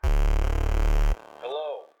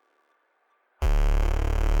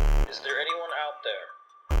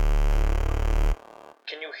there?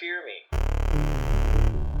 Can you hear me?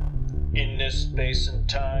 In this space and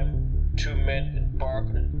time, two men embark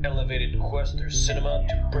on an elevated quest through cinema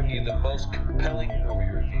to bring you the most compelling movie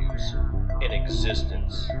reviews in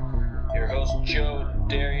existence. Your hosts Joe and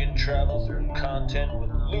Darien travel through content with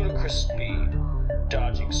ludicrous speed,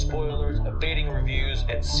 dodging spoilers, evading reviews,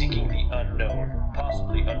 and seeking the unknown,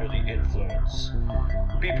 possibly under the influence.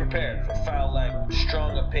 Be prepared for foul language,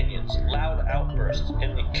 strong opinions, loud outbursts,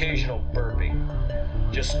 and the occasional burping.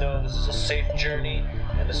 Just know this is a safe journey,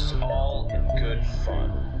 and this is all in good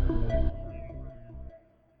fun.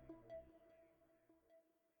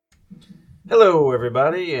 Hello,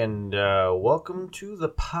 everybody, and welcome to the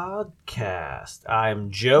podcast.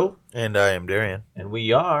 I'm Joe. And I am Darien. And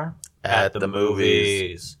we are At the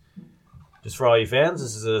Movies. Just for all you fans,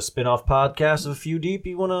 this is a spin-off podcast of A Few Deep.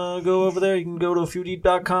 You want to go over there, you can go to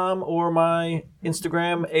afewdeep.com or my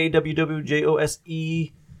Instagram,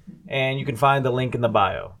 AWWJOSE, and you can find the link in the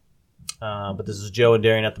bio. But this is Joe and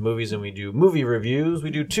Darien at the Movies, and we do movie reviews. We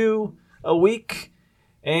do 2 a week,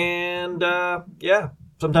 and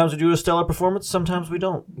sometimes we do a stellar performance, sometimes we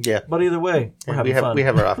don't. Yeah. But either way, we're having fun. We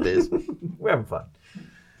have our off days. We're having fun.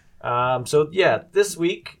 This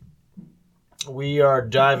week we are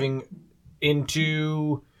diving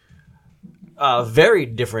into very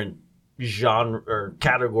different genre or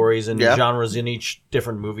categories and genres in each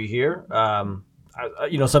different movie here.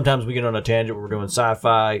 Sometimes we get on a tangent where we're doing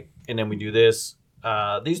sci-fi and then we do this.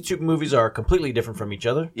 These 2 movies are completely different from each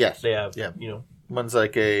other. Yes. They have, One's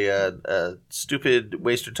like a stupid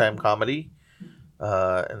waste of time comedy,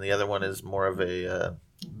 and the other one is more of a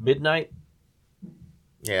midnight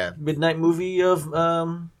movie of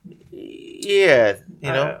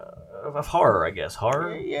of horror, I guess.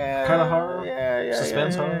 Horror? Yeah. Kind of horror? Yeah.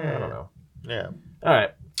 Suspense horror? I don't know. Yeah. All right.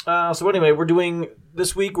 So anyway,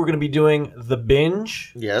 this week we're going to be doing The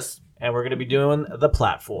Binge. Yes. And we're going to be doing The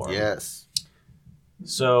Platform. Yes.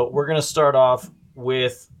 So we're going to start off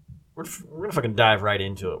with, we're going to fucking dive right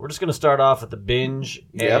into it. We're just going to start off at The Binge.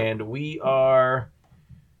 Yep. And we are,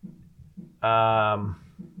 there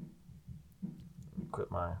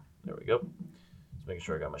we go. Just making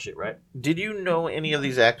sure I got my shit right. Did you know any of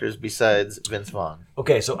these actors besides Vince Vaughn?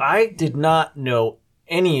 Okay, so I did not know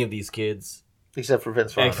any of these kids. Except for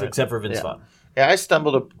Vince Vaughn. Except for Vince Vaughn. Yeah, I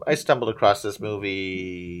stumbled across this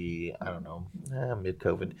movie, I don't know,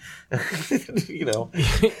 mid-COVID.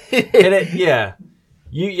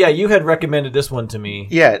 You had recommended this one to me.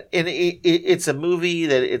 Yeah, and it's a movie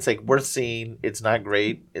that it's like worth seeing. It's not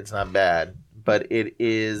great, it's not bad, but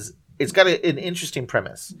it's got an interesting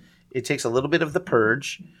premise. It takes a little bit of The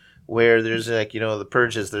Purge, where there's The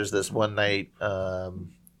Purge is there's this one night of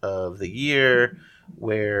the year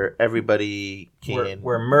where everybody can...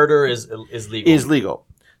 Where murder is legal. Is legal.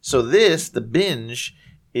 So The Binge,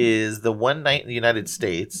 is the one night in the United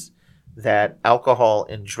States that alcohol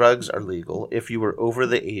and drugs are legal if you were over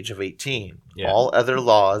the age of 18. Yeah. All other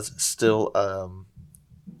laws still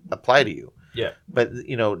apply to you. Yeah. But,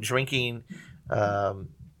 drinking...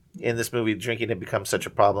 in this movie, drinking had become such a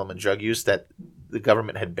problem and drug use that the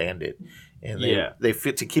government had banned it. And they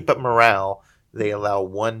fit to keep up morale... They allow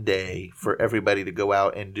one day for everybody to go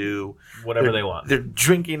out and do whatever they want. They're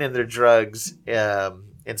drinking and their drugs,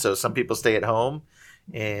 and so some people stay at home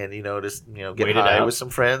and get high with some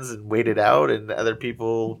friends and wait it out, and other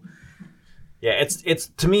people. Yeah, it's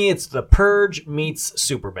to me it's The Purge meets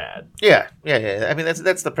Superbad. Yeah. I mean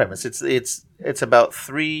that's the premise. It's about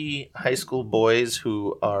 3 high school boys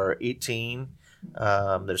who are 18.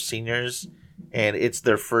 They're seniors. And it's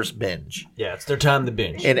their first binge. Yeah, it's their time to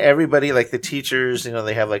binge. And everybody, like the teachers,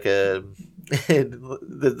 they have like the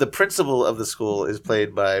principal of the school is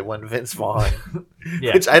played by one Vince Vaughn.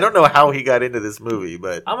 Yeah. Which I don't know how he got into this movie,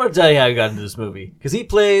 but... I'm going to tell you how he got into this movie. Because he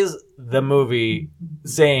plays the movie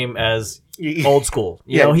same as Old School.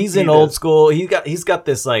 He's in Old School. He's got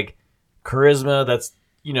this like charisma that's,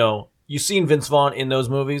 you've seen Vince Vaughn in those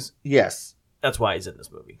movies. Yes. That's why he's in this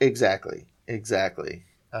movie. Exactly.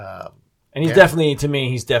 And he's definitely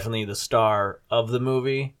the star of the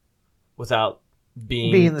movie without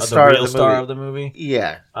being the real star of the movie.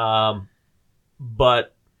 Yeah.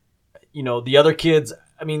 But, the other kids,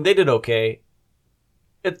 I mean, they did okay.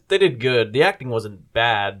 They did good. The acting wasn't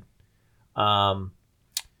bad. The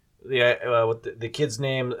kid's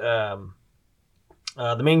name, the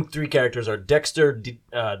main 3 characters are Dexter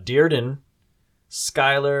Dearden,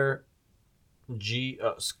 Skylar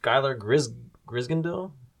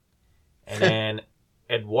Grisgando, and then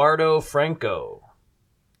Eduardo Franco.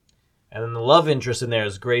 And then the love interest in there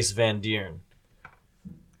is Grace Van Deeren.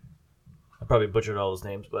 I probably butchered all those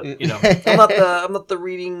names, but I'm not the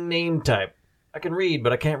reading name type. I can read,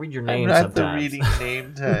 but I can't read your name I'm not sometimes. the reading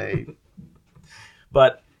name type.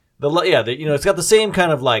 But it's got the same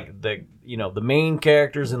kind of like the main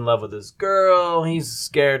character's in love with this girl. He's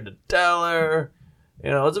scared to tell her.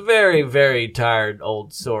 It's a very, very tired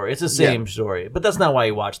old story. It's the same story, but that's not why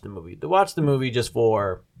you watch the movie. You watch the movie just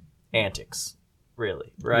for antics,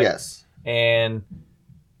 really, right? Yes. And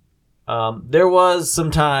there was some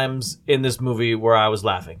times in this movie where I was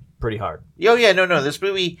laughing pretty hard. Oh yeah, no, this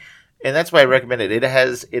movie, and that's why I recommend it. It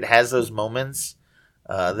has those moments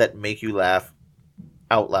that make you laugh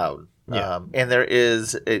out loud. Yeah. And there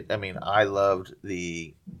is, I loved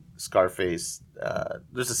the Scarface.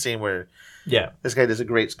 There's a scene where this guy does a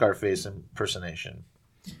great Scarface impersonation.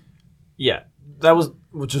 Yeah,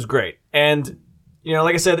 which was great. And,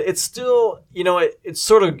 like I said, it's still, it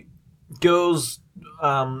sort of goes,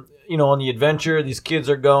 on the adventure. These kids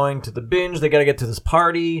are going to the binge. They got to get to this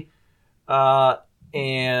party.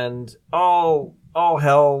 And all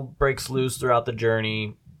hell breaks loose throughout the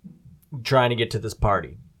journey trying to get to this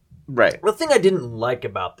party. Right. The thing I didn't like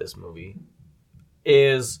about this movie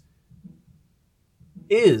is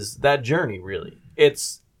that journey, really.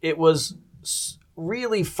 It was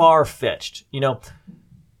really far-fetched.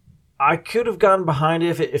 I could have gotten behind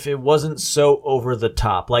it if it wasn't so over the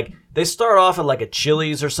top. Like, they start off at like a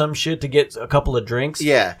Chili's or some shit to get a couple of drinks.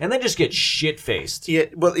 Yeah. And they just get shit-faced. Yeah,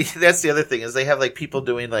 well, that's the other thing, is they have like people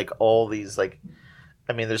doing like all these like,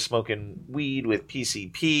 they're smoking weed with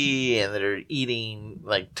PCP, and they're eating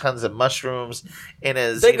like tons of mushrooms. And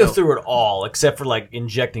they go through it all, except for like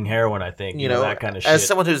injecting heroin, I think. That kind of shit. As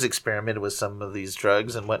someone who's experimented with some of these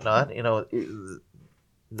drugs and whatnot,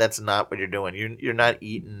 that's not what you're doing. You're not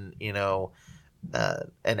eating,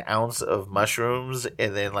 an ounce of mushrooms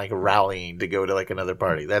and then like rallying to go to like another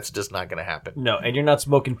party. That's just not going to happen. No, and you're not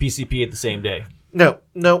smoking PCP at the same day. No.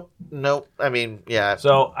 Yeah.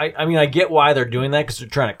 So I get why they're doing that, because they're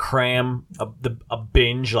trying to cram a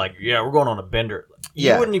binge. Like, we're going on a bender.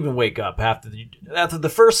 You wouldn't even wake up after the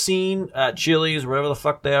first scene at Chili's, wherever the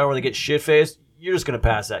fuck they are, where they get shit faced. You're just gonna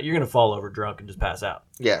pass out. You're gonna fall over drunk and just pass out.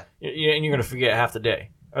 Yeah. And you're gonna forget half the day,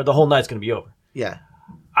 or the whole night's gonna be over. Yeah.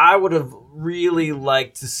 I would have really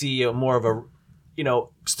liked to see more of a,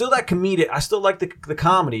 still that comedic. I still like the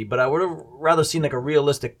comedy, but I would have rather seen like a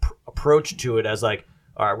realistic approach to it, as like,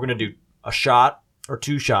 all right, we're going to do a shot or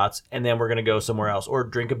two shots, and then we're going to go somewhere else, or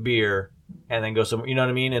drink a beer and then go somewhere, you know what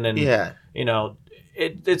I mean? And then,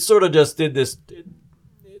 it sort of just did this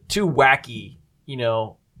too wacky,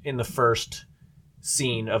 in the first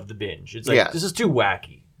scene of the binge. It's like, this is too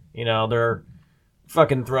wacky. They're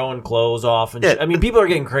fucking throwing clothes off and shit. People are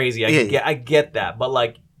getting crazy. I get that, but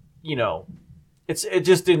like, it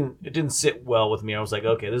just didn't sit well with me. I was like,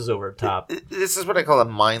 okay, this is over the top. This is what I call a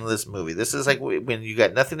mindless movie. This is like when you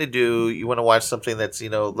got nothing to do, you want to watch something that's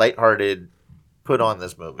lighthearted. Put on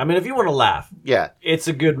this movie. If you want to laugh, it's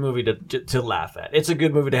a good movie to laugh at. It's a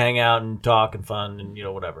good movie to hang out and talk and fun and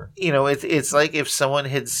whatever. It's like if someone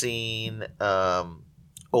had seen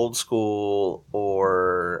Old School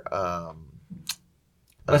or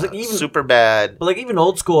like even Super Bad. But like even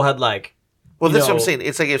Old School had like. Well, that's what I'm saying.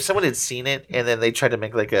 It's like if someone had seen it and then they tried to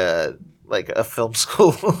make like a film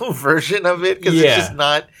school version of it, because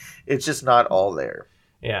it's just not all there.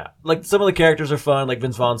 Yeah, like some of the characters are fun. Like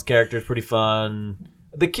Vince Vaughn's character is pretty fun.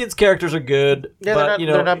 The kids' characters are good. Yeah, but,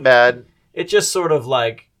 they're not bad. It just sort of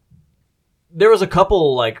like there was a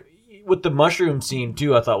couple like with the mushroom scene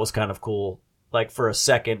too. I thought was kind of cool, like for a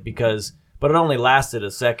second, but it only lasted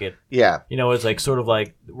a second. Yeah, it's like sort of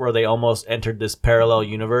like where they almost entered this parallel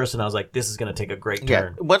universe, and I was like, this is going to take a great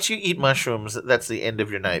turn. Once you eat mushrooms, that's the end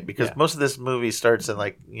of your night, because most of this movie starts in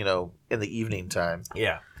like in the evening time.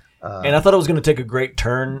 Yeah. And I thought it was going to take a great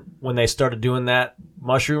turn when they started doing that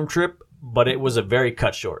mushroom trip, but it was a very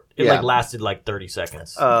cut short. It lasted like 30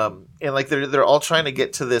 seconds. And like they're all trying to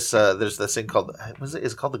get to this. There's this thing called is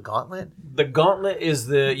it called the Gauntlet? The Gauntlet is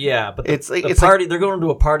but it's like the party. They're going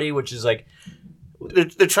to a party, which is like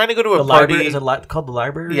they're trying to go to a party. Library. Is it called the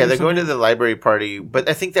library? Yeah, they're going to the library party, but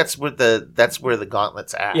I think that's where the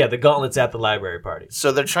Gauntlet's at. Yeah, the Gauntlet's at the library party.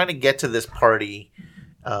 So they're trying to get to this party.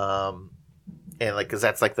 And like, because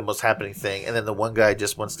that's like the most happening thing, and then the one guy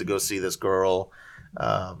just wants to go see this girl.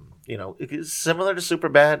 It's similar to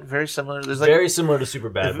Superbad, very similar. There's like very similar to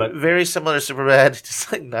Superbad, but very similar to Superbad,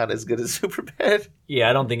 just like not as good as Superbad. Yeah,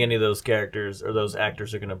 I don't think any of those characters or those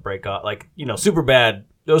actors are going to break off. Like Superbad,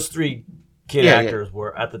 those three kid actors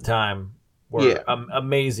were at the time were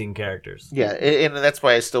amazing characters. Yeah, and that's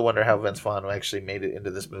why I still wonder how Vince Vaughn actually made it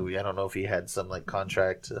into this movie. I don't know if he had some like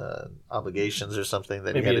contract obligations or something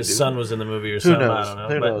that maybe he had his to do. son was in the movie or something. Knows? I don't know.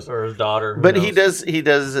 Who knows? Or his daughter. But he does.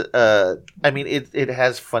 I mean, it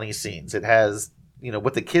has funny scenes. It has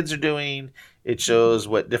what the kids are doing. It shows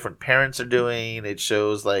what different parents are doing. It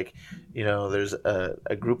shows like there's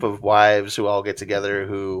a group of wives who all get together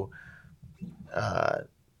who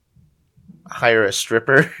hire a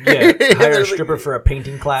stripper. Yeah, hire a stripper for a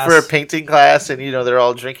painting class. And they're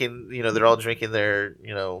all drinking. They're all drinking their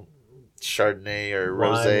Chardonnay or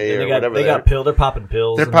rosé or whatever. They're popping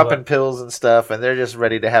pills. They're popping pills and stuff, and they're just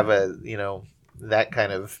ready to have that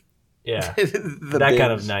kind of that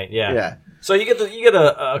kind of night. Yeah. So you get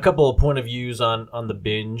a couple of point of views on the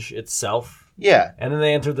binge itself. Yeah. And then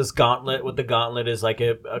they enter this gauntlet. With the gauntlet is like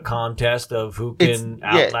a contest of who can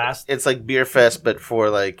outlast. It's like Beer Fest, but for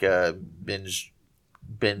like binge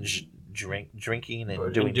drinking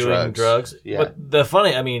and doing drugs. Yeah. But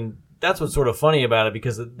that's what's sort of funny about it,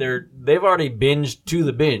 because they've already binged to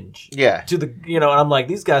the binge. Yeah. To the and I'm like,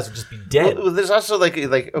 these guys would just be dead. Well, there's also like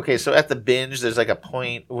okay, so at the binge there's like a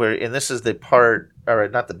point where, and this is the part, or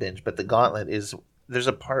not the binge, but the gauntlet is, there's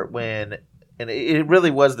a part when, and it really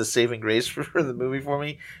was the saving grace for the movie for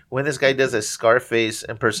me, when this guy does a Scarface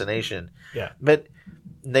impersonation. Yeah. But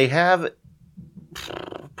they have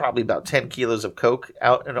probably about 10 kilos of coke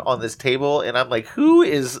out on this table, and I'm like, who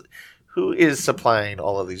is supplying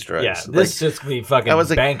all of these drugs? Yeah, this just gonna be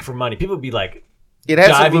fucking bank for money. People would be like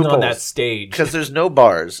diving on that stage because there's no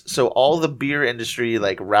bars, so all the beer industry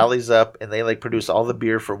like rallies up and they like produce all the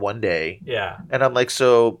beer for one day. Yeah, and I'm like,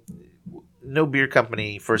 so no beer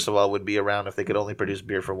company, first of all, would be around if they could only produce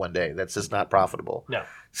beer for one day. That's just not profitable. No,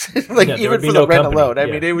 even for the rent alone. I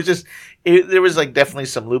mean, it was just there was like definitely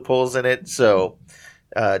some loopholes in it. So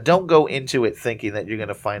don't go into it thinking that you're going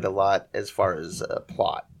to find a lot as far as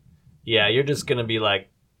plot. Yeah, you're just going to be like,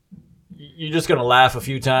 you're just going to laugh a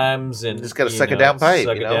few times and just got to suck it down pipe.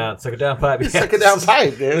 Suck it down pipe. Suck it down pipe,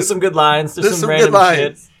 dude. There's some good lines. There's some random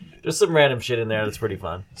shit. There's some random shit in there that's pretty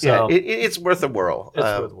fun. So, yeah, it's worth a whirl. It's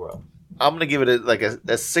worth a whirl. I'm going to give it a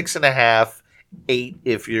 6.5, 8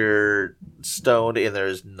 if you're stoned and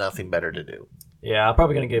there's nothing better to do. Yeah, I'm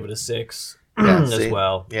probably going to give it a 6 as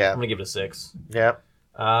well. Yeah. I'm going to give it a 6. Yeah.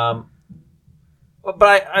 But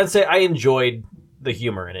I'd say I enjoyed the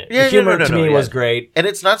humor in it. Yeah, the humor to me was great. And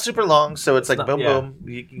it's not super long, so it's like boom.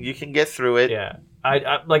 You can get through it. Yeah.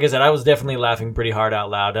 I like I said, I was definitely laughing pretty hard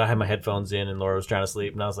out loud. I had my headphones in and Laura was trying to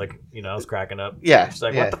sleep and I was like, I was cracking up. Yeah. She's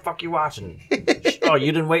like, what the fuck you watching? Oh,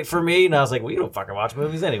 you didn't wait for me? And I was like, well, you don't fucking watch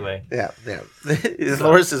movies anyway. Yeah.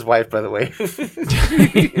 Laura's his wife, by the way.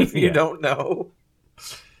 If you don't know.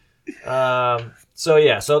 So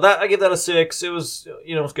that I give that a 6. It was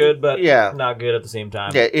it was good, but not good at the same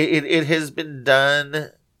time. Yeah, it has been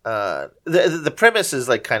done. The premise is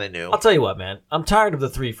like kind of new. I'll tell you what, man. I'm tired of the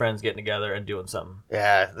 3 friends getting together and doing something.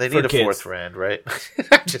 Yeah, they need a kids. 4th friend, right?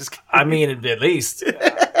 I'm just kidding. I mean, at least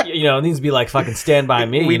it needs to be like fucking Stand By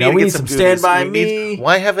Me. We need some Stand By Me.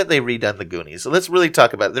 Why haven't they redone the Goonies? So let's really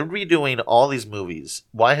talk about it. They're redoing all these movies.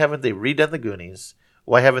 Why haven't they redone the Goonies?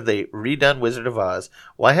 Why haven't they redone Wizard of Oz?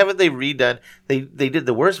 Why haven't they redone... They did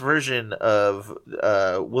the worst version of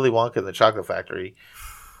Willy Wonka and the Chocolate Factory.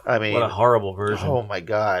 I mean... What a horrible version. Oh, my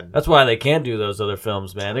God. That's why they can't do those other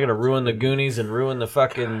films, man. They're going to ruin the Goonies and ruin the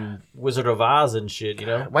fucking Wizard of Oz and shit,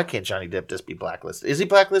 Why can't Johnny Depp just be blacklisted? Is he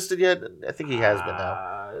blacklisted yet? I think he has been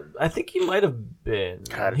now. I think he might have been.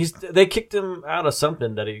 God. They kicked him out of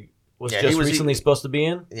something that he... was recently supposed to be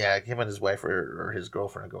in? Yeah, him and his wife or his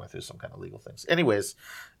girlfriend are going through some kind of legal things. Anyways,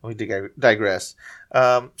 we digress.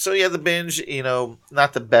 The binge,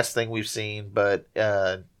 not the best thing we've seen, but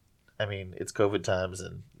it's COVID times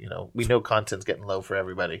and, we know content's getting low for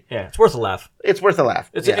everybody. Yeah, it's worth a laugh. It's worth a laugh.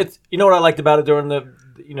 It's what I liked about it during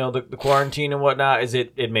the quarantine and whatnot is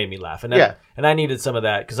it made me laugh. And and I needed some of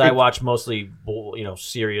that because I watch mostly,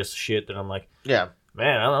 serious shit that I'm like, yeah,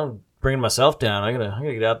 man, I'm bringing myself down. I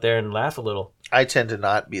gotta get out there and laugh a little. I tend to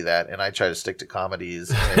not be that, and I try to stick to comedies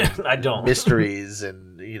and I don't mysteries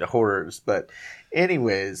and horrors. But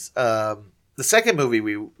anyways, the second movie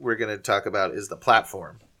we're going to talk about is The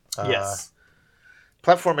Platform. Yes,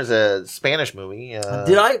 Platform is a Spanish movie.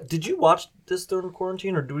 Did you watch this during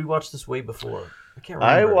quarantine, or did we watch this way before? I can't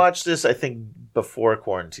remember. I watched this, I think, before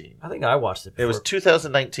quarantine. I think I watched it before. It was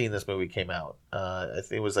 2019 this movie came out. I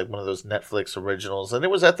think it was like one of those Netflix originals, and it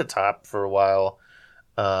was at the top for a while.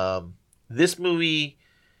 This movie,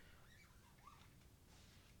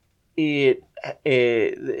 the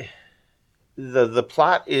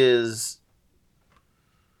plot is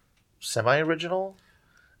semi-original.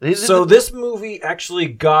 So this movie actually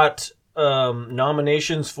got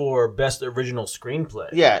nominations for Best Original Screenplay.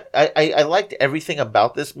 Yeah, I liked everything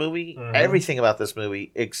about this movie. Mhm. Everything about this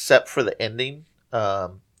movie except for the ending.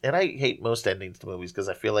 And I hate most endings to movies because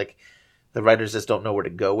I feel like the writers just don't know where to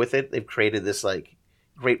go with it. They've created this like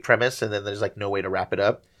great premise and then there's like no way to wrap it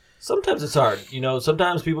up. Sometimes it's hard.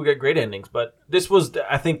 Sometimes people get great endings, but this was,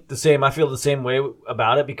 I think, the same. I feel the same way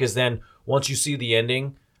about it because then once you see the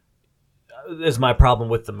ending, is my problem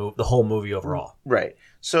with the whole movie overall. Right.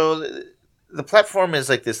 So the platform is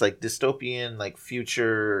like this like dystopian like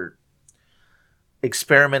future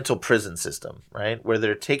experimental prison system, right? Where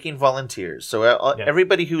they're taking volunteers. So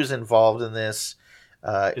everybody who's involved in this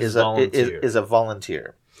is a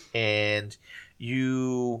volunteer, and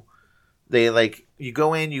you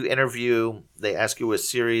go in, you interview, they ask you a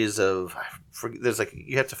series of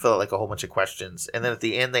you have to fill out like a whole bunch of questions, and then at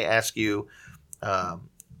the end they ask you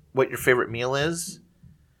what your favorite meal is.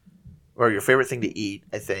 Or your favorite thing to eat,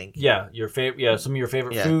 I think. Yeah, some of your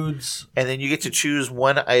favorite foods. And then you get to choose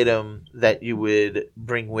one item that you would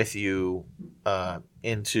bring with you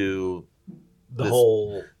into the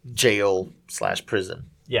whole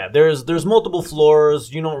jail/prison. Yeah, there's multiple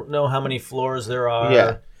floors. You don't know how many floors there are.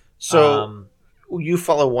 Yeah. So you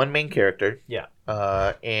follow one main character. Yeah.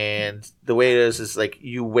 And the way it is like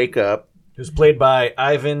you wake up. Who's played by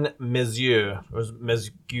Ivan Mesquik.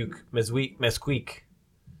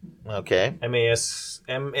 Okay. Masssaquue.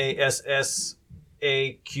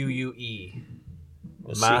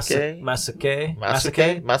 Massacre.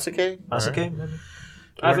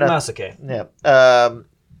 Ivan Massacre. Yeah.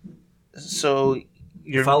 So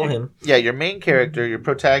you follow him. Yeah, your main character, your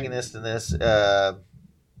protagonist in this,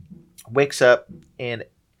 wakes up and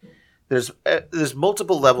there's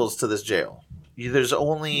multiple levels to this jail. There's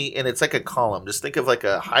only, and it's like a column. Just think of like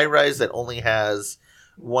a high rise that only has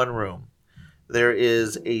one room. There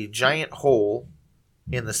is a giant hole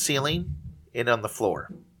in the ceiling and on the floor.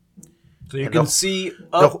 So you can see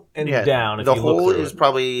up and down. If the you hole look is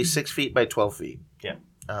probably 6 feet by 12 feet. Yeah.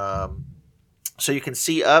 So you can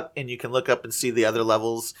see up and you can look up and see the other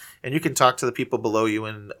levels, and you can talk to the people below you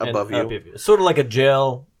and above you. It's sort of like a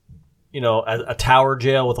jail, a tower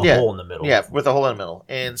jail with a hole in the middle. Yeah, with a hole in the middle.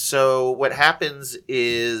 And so what happens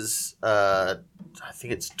is, I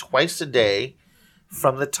think it's twice a day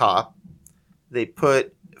from the top, they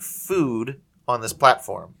put food on this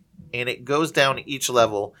platform, and it goes down each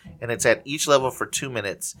level, and it's at each level for 2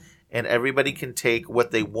 minutes, and everybody can take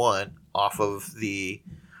what they want off of the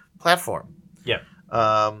platform. Yeah.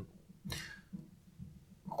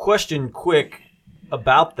 Question quick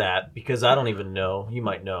about that, because I don't even know. You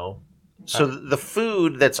might know. So the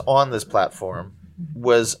food that's on this platform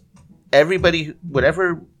was everybody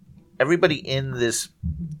in this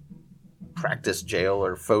practice jail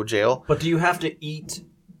or faux jail. But do you have to eat?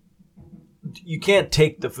 You can't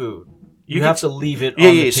take the food. You have to leave it on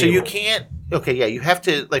the table. So you can't. Okay, yeah, you have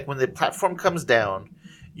to, like, when the platform comes down,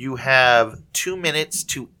 you have 2 minutes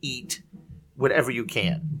to eat whatever you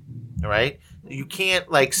can. All right? You can't,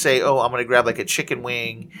 like, say, oh, I'm going to grab, like, a chicken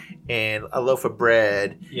wing and a loaf of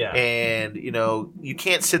bread. Yeah. And, you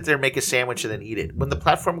can't sit there and make a sandwich and then eat it. When the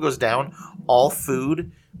platform goes down, all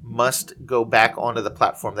food must go back onto the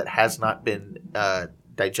platform that has not been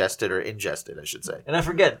digested or ingested, I should say. And I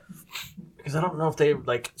forget, because I don't know if they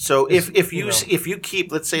like. So if you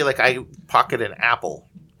keep, let's say, like, I pocket an apple,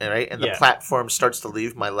 right, and the platform starts to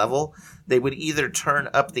leave my level, they would either turn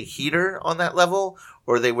up the heater on that level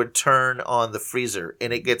or they would turn on the freezer,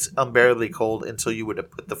 and it gets unbearably cold until you would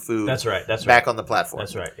have put the food. That's right. Back on the platform.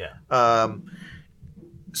 That's right. Yeah.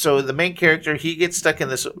 So the main character, he gets stuck in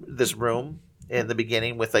this room in the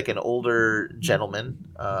beginning with like an older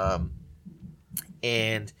gentleman,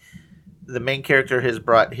 and the main character has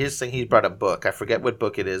brought his thing. He brought a book. I forget what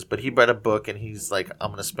book it is, but he brought a book, and he's like,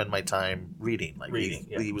 "I'm going to spend my time reading." Like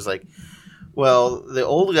he was like, well, the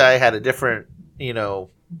old guy had a different,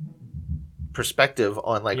 perspective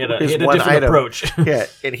on like his one item. Approach. Yeah,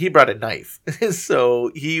 and he brought a knife, so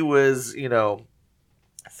he was,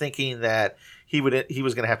 thinking that he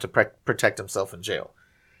was going to have to protect himself in jail.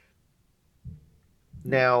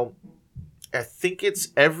 Now, I think it's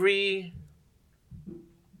every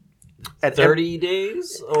 30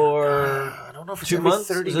 days or I don't know if it's 2 months.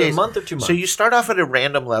 30 Is days. it a month or 2 months? So you start off at a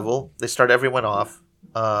random level. They start everyone off,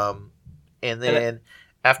 and then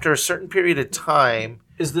after a certain period of time,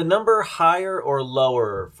 is the number higher or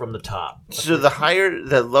lower from the top? So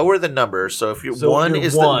the lower the number. So if you're one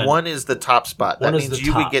is the top spot. That means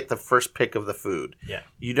you would get the first pick of the food. Yeah.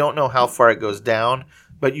 You don't know how far it goes down,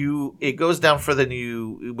 but it goes down further than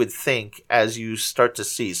you would think as you start to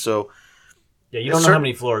see. So yeah, you don't know how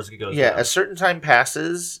many floors it goes down. A certain time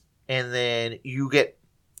passes, and then you get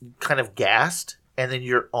kind of gassed, and then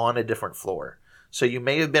you're on a different floor. So you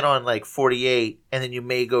may have been on like 48, and then you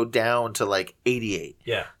may go down to like 88.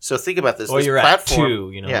 Yeah. So think about this. Or this you're platform, at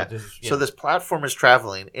 2, you know. Yeah. So this platform is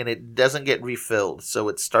traveling, and it doesn't get refilled. So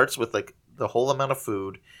it starts with like the whole amount of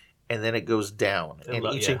food, and then it goes down. And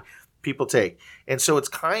each people take. And so it's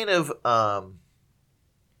kind of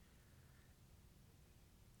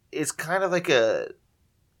it's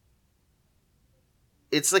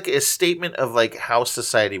like a statement of like how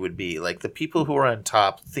society would be. Like the people who are on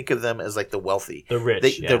top, think of them as like the wealthy, the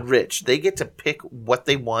rich. The rich. They get to pick what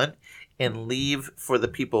they want and leave for the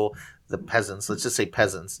people, the peasants. Let's just say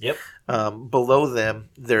peasants. Yep. Below them,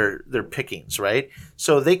 their pickings, right?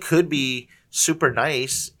 So they could be super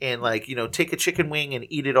nice and like take a chicken wing and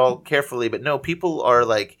eat it all carefully, but no, people are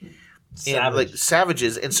like.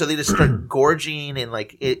 Savages, and so they just start gorging, and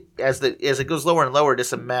like it as it goes lower and lower.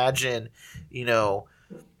 Just imagine,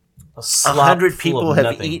 100 people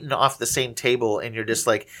have eaten off the same table, and you're just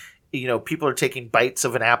like, people are taking bites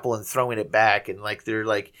of an apple and throwing it back, and like they're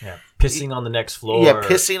like pissing on the next floor. Yeah,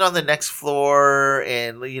 pissing on the next floor,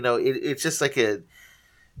 and it's just like a.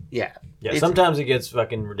 Yeah. Sometimes it gets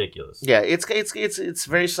fucking ridiculous. Yeah, it's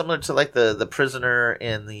very similar to like the prisoner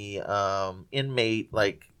and the inmate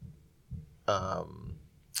like.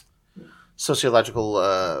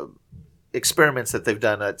 Sociological experiments that they've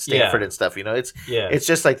done at Stanford and stuff. It's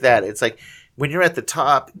just like that. It's like when you're at the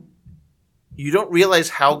top, you don't realize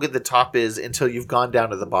how good the top is until you've gone down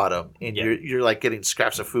to the bottom, and you're like getting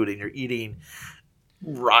scraps of food, and you're eating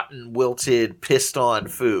rotten, wilted, pissed on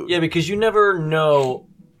food. Yeah, because you never know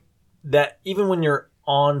that even when you're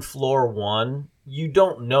on floor 1, you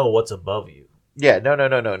don't know what's above you. Yeah, no.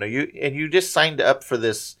 You just signed up for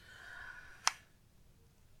this.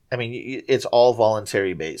 I mean, it's all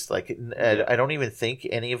voluntary based. Like, I don't even think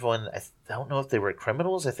anyone. I don't know if they were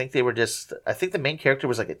criminals. I think they were just. I think the main character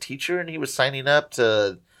was like a teacher, and he was signing up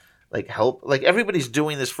to, like, help. Like everybody's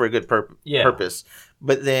doing this for a good purpose.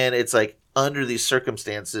 But then it's like under these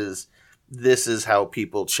circumstances, this is how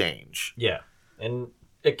people change. Yeah, and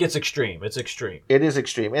it gets extreme. It's extreme. It is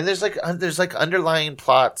extreme, and there's like underlying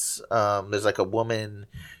plots. There's like a woman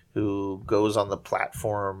who goes on the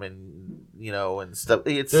platform and and stuff.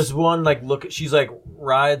 There's one she's like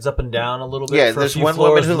rides up and down a little bit. Yeah, there's one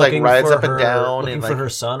woman who like rides up and down looking and for her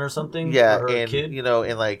son or something. Yeah, or her and kid.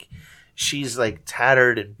 and like she's like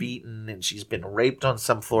tattered and beaten, and she's been raped on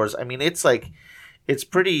some floors. I mean, it's like it's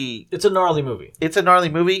pretty. It's a gnarly movie. It's a gnarly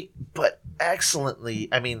movie, but excellently.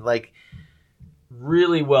 I mean, like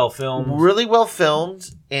really well filmed. Really well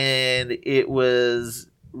filmed, and it was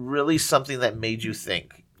really something that made you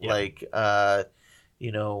think. Yeah. Like, I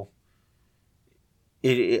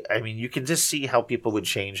mean, you can just see how people would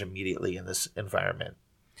change immediately in this environment.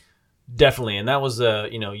 Definitely, and that was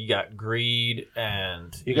you got greed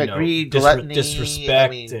and gluttony,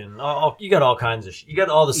 disrespect, and you got all kinds of you got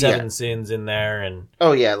all the 7 sins in there, and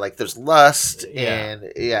like there's lust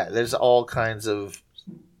and there's all kinds of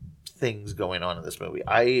things going on in this movie.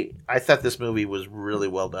 I thought this movie was really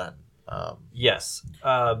well done. Yes,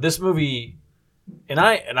 this movie. And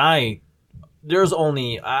I, there's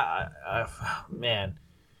only, man,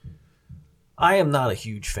 I am not a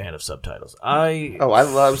huge fan of subtitles. I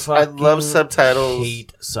love subtitles.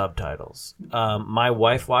 Hate subtitles. My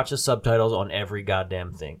wife watches subtitles on every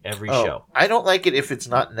goddamn thing, every show. I don't like it if it's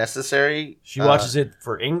not necessary. She watches it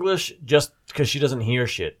for English just because she doesn't hear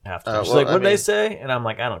shit half the time. She's like, "What'd they say?" And I'm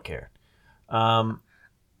like, "I don't care."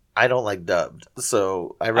 I don't like dubbed,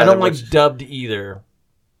 so I don't like dubbed either,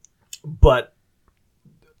 but.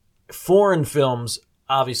 Foreign films,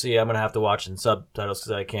 obviously, I'm going to have to watch in subtitles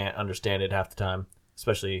because I can't understand it half the time.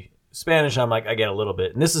 Especially Spanish, I get a little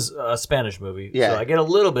bit. And this is a Spanish movie, so I get a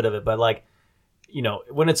little bit of it. But, like,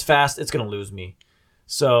 when it's fast, it's going to lose me.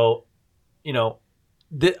 So,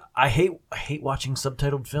 I hate watching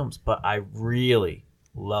subtitled films, but I really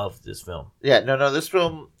love this film. Yeah, no, this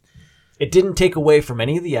film... It didn't take away from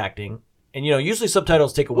any of the acting. And, usually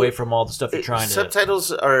subtitles take away from all the stuff you're trying to...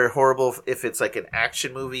 Subtitles are horrible if it's like an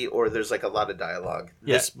action movie or there's like a lot of dialogue.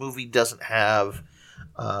 Yeah. This movie doesn't have...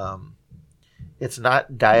 it's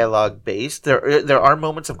not dialogue based. There are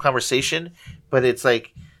moments of conversation, but it's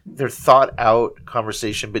like they're thought out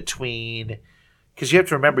conversation between... Because you have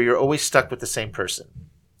to remember, you're always stuck with the same person.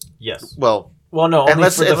 Yes. Well, no, only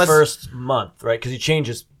for the first month, right? Because he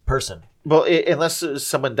changes person. Well, unless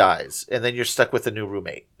someone dies, and then you're stuck with a new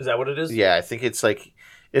roommate. Is that what it is? Yeah, I think it's like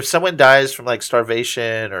if someone dies from like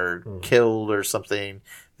starvation or killed or something,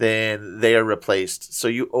 then they are replaced. So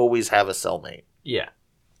you always have a cellmate. Yeah.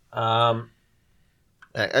 A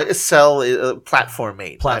platform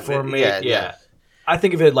mate. Platform mate. Yeah. I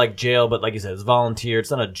think of it like jail, but like you said, it's volunteer.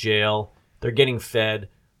 It's not a jail. They're getting fed,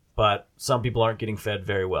 but some people aren't getting fed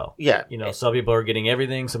very well. Yeah. Some people are getting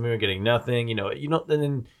everything. Some people are getting nothing. And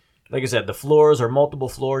then, like I said, the floors are multiple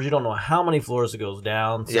floors. You don't know how many floors it goes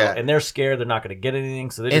down. So, and they're scared they're not going to get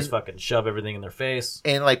anything, so they just fucking shove everything in their face.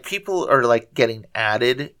 And like people are like getting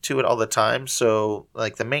added to it all the time. So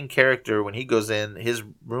like the main character, when he goes in, his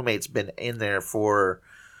roommate's been in there for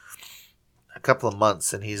a couple of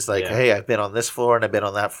months, and he's like, "Hey, I've been on this floor and I've been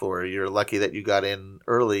on that floor. You're lucky that you got in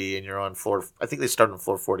early, and you're on floor. I think they start on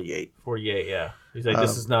floor 48." 48, yeah. He's like,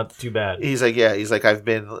 "This is not too bad." He's like, "Yeah." He's like, "I've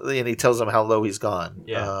been," and he tells them how low he's gone.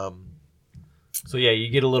 Yeah. So yeah, you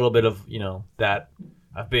get a little bit of that.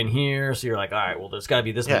 I've been here, so you're like, all right, well, there's got to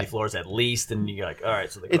be this many floors at least, and you're like, all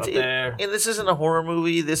right, so they go up there. And this isn't a horror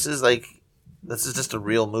movie. This is just a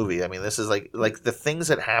real movie. I mean, this is like the things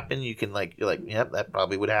that happen. You're like, yep, that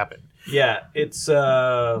probably would happen. Yeah, would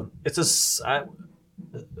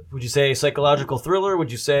you say psychological thriller?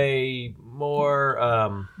 Would you say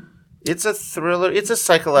more? It's a thriller. It's a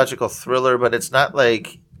psychological thriller, but it's not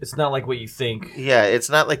like what you think. Yeah, it's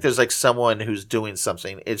not like there's like someone who's doing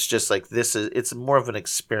something. It's just like it's more of an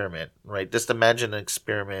experiment, right? Just imagine an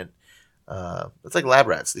experiment. It's like lab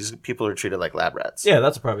rats. These people are treated like lab rats. Yeah,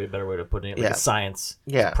 that's probably a better way to put it. Like a science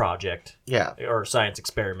project. Yeah. Or a science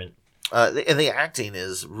experiment. And the acting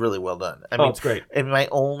is really well done. I mean, it's great. And my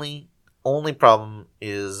only problem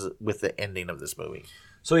is with the ending of this movie.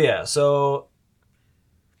 So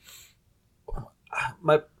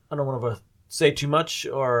I don't want to say too much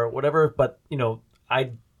or whatever, but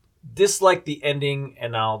I dislike the ending,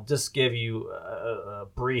 and I'll just give you a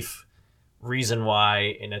brief reason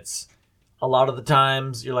why. And it's a lot of the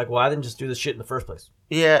times you're like, well, I didn't just do this shit in the first place.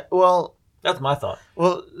 Yeah, well, that's my thought.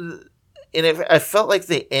 Well, and I felt like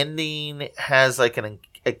the ending has like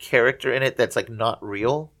a character in it that's like not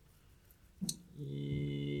real.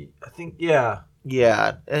 I think, yeah.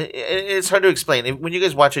 Yeah, it's hard to explain. When you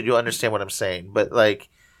guys watch it, you'll understand what I'm saying. But like,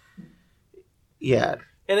 yeah.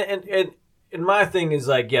 And my thing is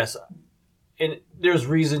like, yes, and there's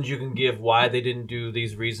reasons you can give why they didn't do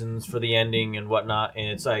these reasons for the ending and whatnot. And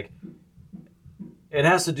it's like, it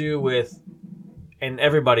has to do with, and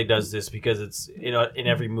everybody does this because it's in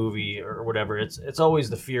every movie or whatever. It's always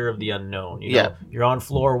the fear of the unknown. You're on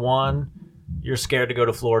floor 1. You're scared to go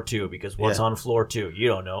to floor 2 because what's on floor 2? You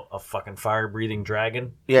don't know. A fucking fire-breathing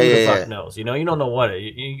dragon? Who the fuck knows? You don't know what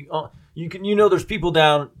you know there's people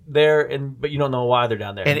down there, but you don't know why they're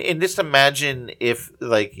down there. And just imagine if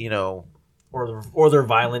or they're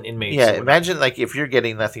violent inmates. Yeah, imagine like if you're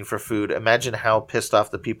getting nothing for food. Imagine how pissed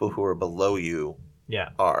off the people who are below you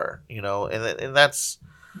are. And that's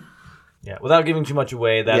without giving too much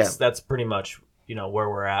away. That's pretty much where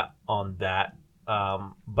we're at on that.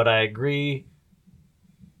 But I agree.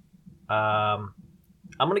 I'm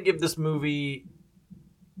going to give this movie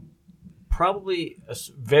probably a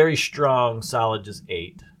very strong, solid, just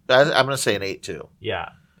 8. I'm going to say an 8 too. Yeah,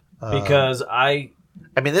 because I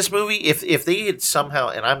mean, this movie, if they had somehow,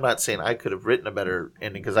 and I'm not saying I could have written a better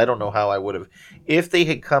ending because I don't know how I would have, if they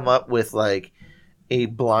had come up with like a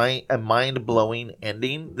mind-blowing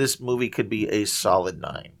ending, this movie could be a solid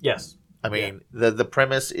 9. Yes. I mean, the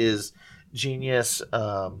premise is genius.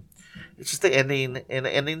 It's just the ending, and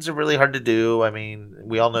endings are really hard to do. I mean,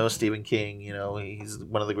 we all know Stephen King. He's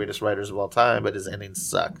one of the greatest writers of all time, but his endings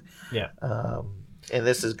suck. Yeah. And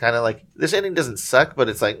this is kind of like, this ending doesn't suck, but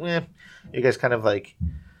it's like, you guys kind of like,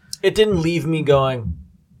 it didn't leave me going.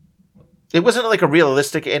 It wasn't like a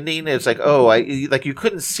realistic ending. It's like, you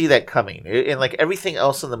couldn't see that coming, and like everything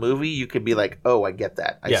else in the movie, you could be like, oh, I get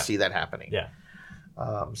that. I see that happening. Yeah.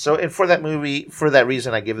 And for that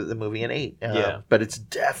reason, I give it the movie an 8. But it's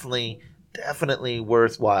definitely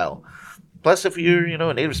worthwhile. Plus, if you're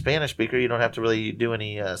a native Spanish speaker, you don't have to really do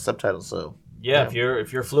any subtitles. So if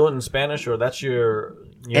you're fluent in Spanish or that's your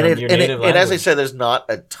native language. And as I said, there's not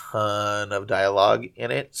a ton of dialogue in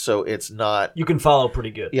it, so it's not. You can follow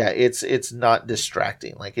pretty good. Yeah, it's not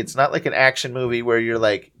distracting. Like it's not like an action movie where you're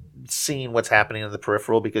like seeing what's happening in the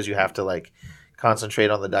peripheral because you have to like concentrate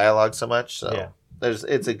on the dialogue so much. So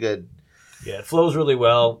it's a good. Yeah, it flows really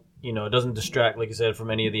well. It doesn't distract, like you said,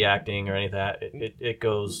 from any of the acting or any of that. It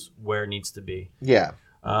goes where it needs to be. Yeah.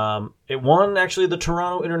 It won, actually, the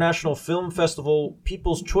Toronto International Film Festival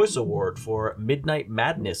People's Choice Award for Midnight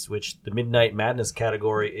Madness, which the Midnight Madness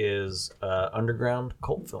category is underground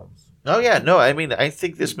cult films. Oh, yeah. No, I mean, I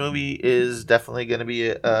think this movie is definitely going to be...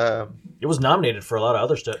 It was nominated for a lot of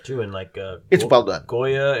other stuff, too, in like... it's well done.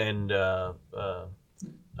 Goya and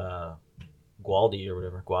Gualdi or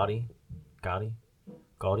whatever. Gaudi? Gaudi?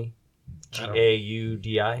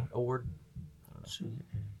 Gaudi award.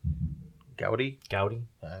 Gowdy? Gowdy?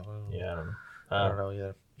 I don't know. Yeah, I don't know. I don't know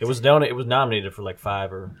either. It was nominated for like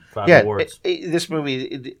five awards. This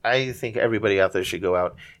movie, I think everybody out there should go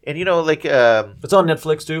out. And like it's on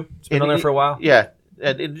Netflix too. It's been on there for a while. Yeah,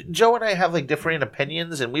 and Joe and I have like different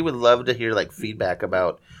opinions, and we would love to hear like feedback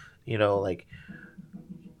about, like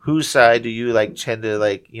whose side do you like tend to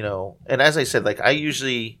like, And as I said, like I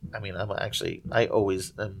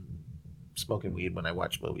always am smoking weed when I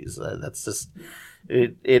watch movies. That's just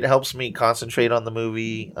it helps me concentrate on the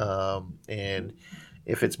movie, and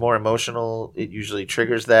if it's more emotional, it usually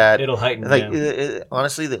triggers that. It'll heighten.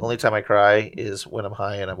 Honestly, the only time I cry is when I'm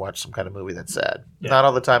high and I watch some kind of movie that's sad. Yeah. Not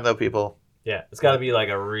all the time, though, people. Yeah, it's got to be like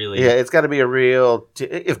a really. Yeah, it's got to be a real.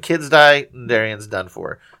 If kids die, Darien's done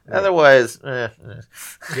for. Right. Otherwise, Yeah,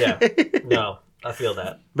 no, I feel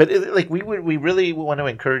that. But we really want to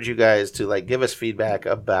encourage you guys to like give us feedback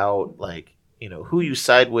about like. Who you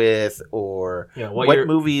side with, or what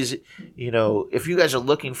movies, if you guys are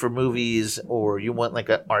looking for movies or you want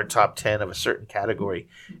like our top 10 of a certain category,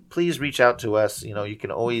 please reach out to us. You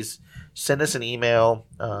can always send us an email.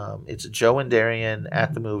 It's Joe and Darien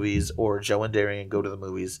at the movies, or Joe and Darien go to the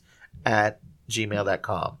movies at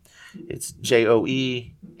gmail.com. It's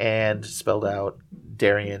JOE and spelled out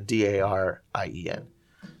Darien, DARIEN.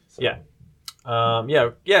 So. Yeah.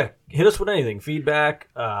 Hit us with anything, feedback.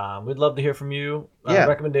 We'd love to hear from you.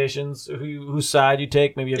 Recommendations, whose side you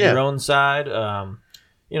take. Maybe you have your own side.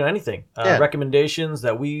 Anything. Recommendations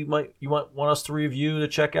that you want us to review, to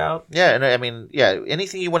check out. Yeah, and I mean,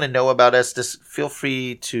 anything you want to know about us, just feel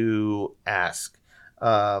free to ask.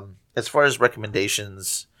 As far as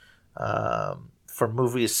recommendations for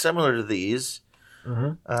movies similar to these.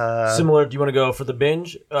 Mm-hmm. Similar. Do you want to go for the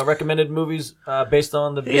binge? Recommended movies based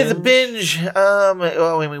on the binge? Yeah, the binge.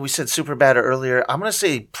 We said Superbad earlier. I'm going to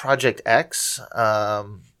say Project X.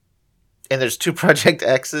 And there's two Project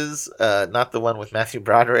X's. Not the one with Matthew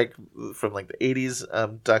Broderick from like the 80s.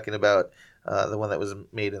 I'm talking about the one that was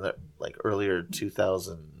made in the like earlier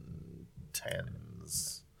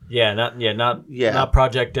 2010s. Not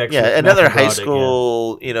Project X. Yeah, another high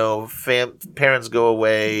school. Parents go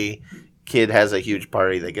away. Kid has a huge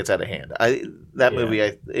party that gets out of hand. Movie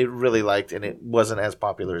I really liked, and it wasn't as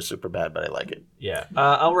popular as Superbad, but I like it. Yeah,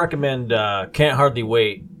 I'll recommend Can't Hardly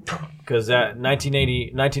Wait, because that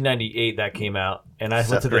 1998 that came out, and I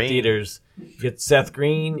went to the theaters. You get Seth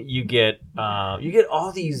Green, you get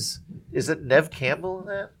all these. Is it Nev Campbell in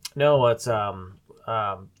that? No, it's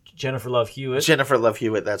Jennifer Love Hewitt. Jennifer Love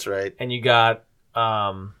Hewitt, that's right. And you got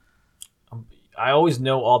I always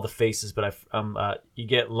know all the faces, but you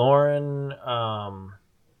get Lauren. Oh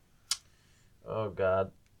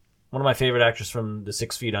God, one of my favorite actors from the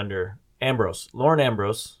 6 Feet Under, Lauren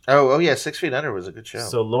Ambrose. Oh yeah, 6 Feet Under was a good show.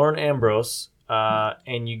 So Lauren Ambrose,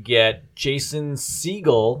 and you get Jason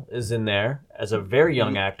Segel is in there as a very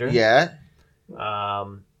young actor. Yeah.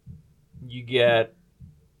 You get.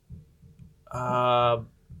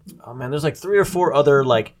 There's like 3 or 4 other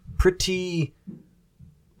like pretty.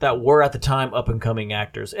 That were at the time up and coming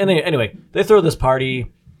actors. And anyway, they throw this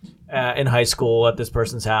party in high school at this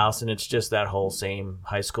person's house, and it's just that whole same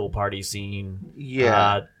high school party scene.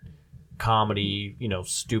 Yeah. Comedy,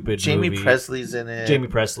 stupid Jamie movie. Presley's in it. Jamie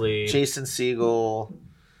Presley. Jason Segel.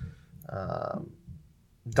 Donald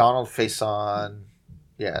Faison.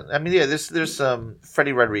 Yeah. I mean, there's some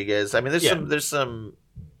Freddie Rodriguez. I mean, there's some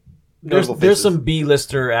There's some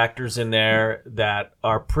B-lister actors in there that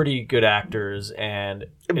are pretty good actors, and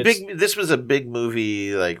this was a big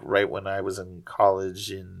movie, like right when I was in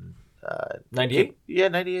college in 98. Yeah,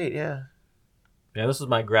 98. Yeah. Yeah, this was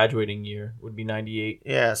my graduating year. Would be 98.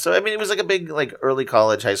 Yeah, so I mean, it was like a big like early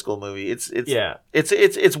college, high school movie. It's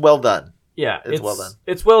well done. Yeah, it's well done.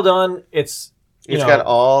 It's well done. It's got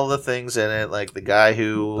all the things in it, like the guy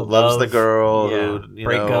who loves the girl, who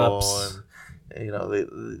breakups.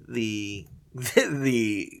 The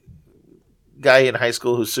guy in high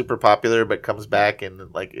school who's super popular but comes back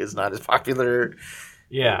and like is not as popular.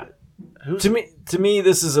 Yeah. To me,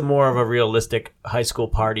 this is a more of a realistic high school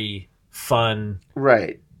party, fun,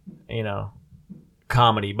 right?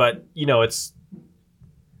 Comedy, but it's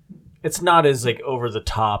not as like over the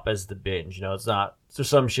top as the binge. It's not. There's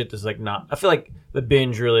some shit that's like not. I feel like the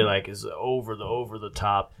binge really like is over the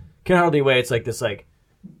top. Can't Hardly Wait. It's like this like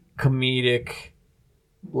comedic,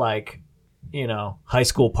 like high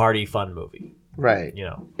school party fun movie. Right.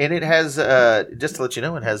 And it has, just to let you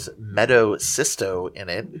know, it has Meadow Sisto in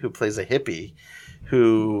it, who plays a hippie,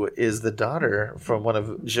 who is the daughter from one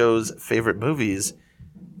of Joe's favorite movies,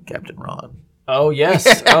 Captain Ron. Oh,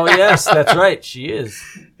 yes. Oh, yes. That's right. She is.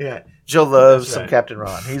 Yeah. Joe loves That's some right. Captain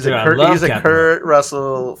Ron. He's Dude, a I Kurt, love he's a Captain Kurt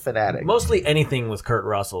Russell fanatic. Mostly anything with Kurt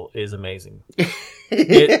Russell is amazing.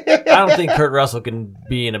 I don't think Kurt Russell can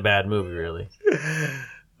be in a bad movie, really.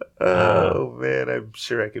 Oh man, I'm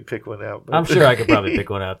sure I could pick one out. But... I'm sure I could probably pick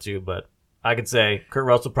one out too, but I could say Kurt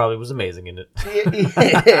Russell probably was amazing in it.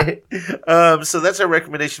 So that's our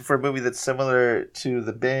recommendation for a movie that's similar to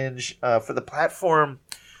The Binge. For the platform,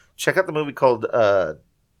 check out the movie called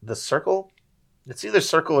The Circle. It's either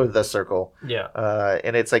Circle or The Circle. Yeah.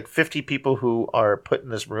 And it's like 50 people who are put in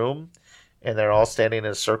this room, and they're all standing in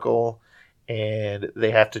a circle, and they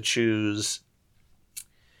have to choose.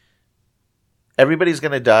 Everybody's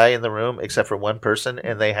going to die in the room except for one person,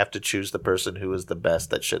 and they have to choose the person who is the best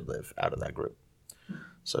that should live out of that group.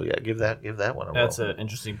 So yeah, give that one a That's roll. an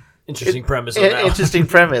interesting premise on that. Interesting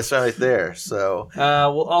premise right there. So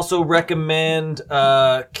We'll also recommend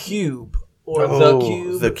Cube or The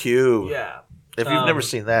Cube. The Cube. Yeah. If you've never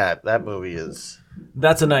seen that movie is.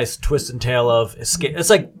 That's a nice twist and tale of escape. It's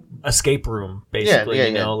like escape room, basically. Yeah,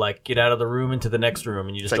 you know, like get out of the room into the next room,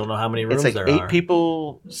 and you just don't know how many rooms it's like there 8 are.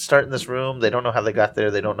 people start in this room. They don't know how they got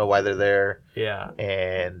there. They don't know why they're there. Yeah.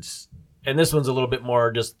 And this one's a little bit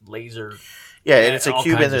more just laser. yeah, and it's a all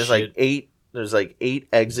cube, kinds and of there's like shit. 8. There's like 8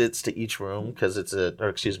 exits to each room because it's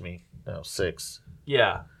 6.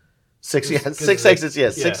 Yeah. 6, yeah, 'Cause 6 like- exits.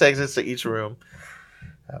 Yes, 6 exits to each room.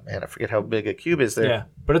 Oh man, I forget how big a cube is there. Yeah.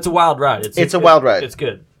 But it's a wild ride. It's a wild ride. It's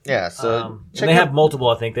good. Yeah, so And check they it- have multiple,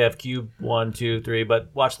 I think. They have Cube 1, 2, 3, but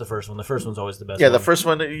watch the first one. The first one's always the best Yeah, one. the first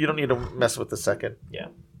one you don't need to mess with the second. Yeah.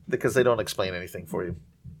 Because they don't explain anything for you.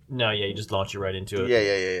 No, yeah, you just launch you right into it.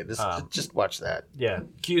 Yeah. Just watch that. Yeah.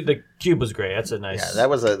 The Cube was great. That's a nice. Yeah, that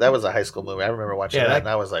was a high school movie. I remember watching Yeah, that, that- and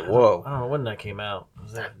I was like, whoa. I don't know when that came out.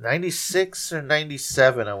 Was that? 96 or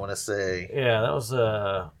 97, I want to say. Yeah, that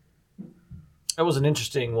was an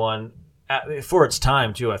interesting one for its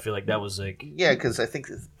time too. I feel like that was like Yeah, because I think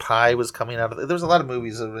Pi was coming out of there was a lot of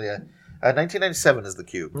movies. 1997 is The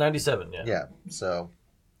Cube. 97. Yeah. Yeah, so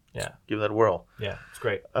Yeah. give that a whirl. Yeah. It's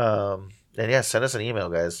great. And yeah, send us an email,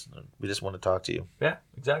 guys. We just want to talk to you. Yeah.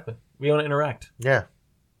 Exactly. We want to interact. Yeah,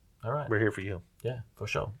 All right. we're here for you. Yeah, for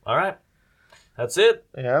sure. All right. That's it.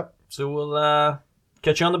 Yep. So we'll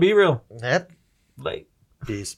catch you on the B reel. Yep. Late. Peace.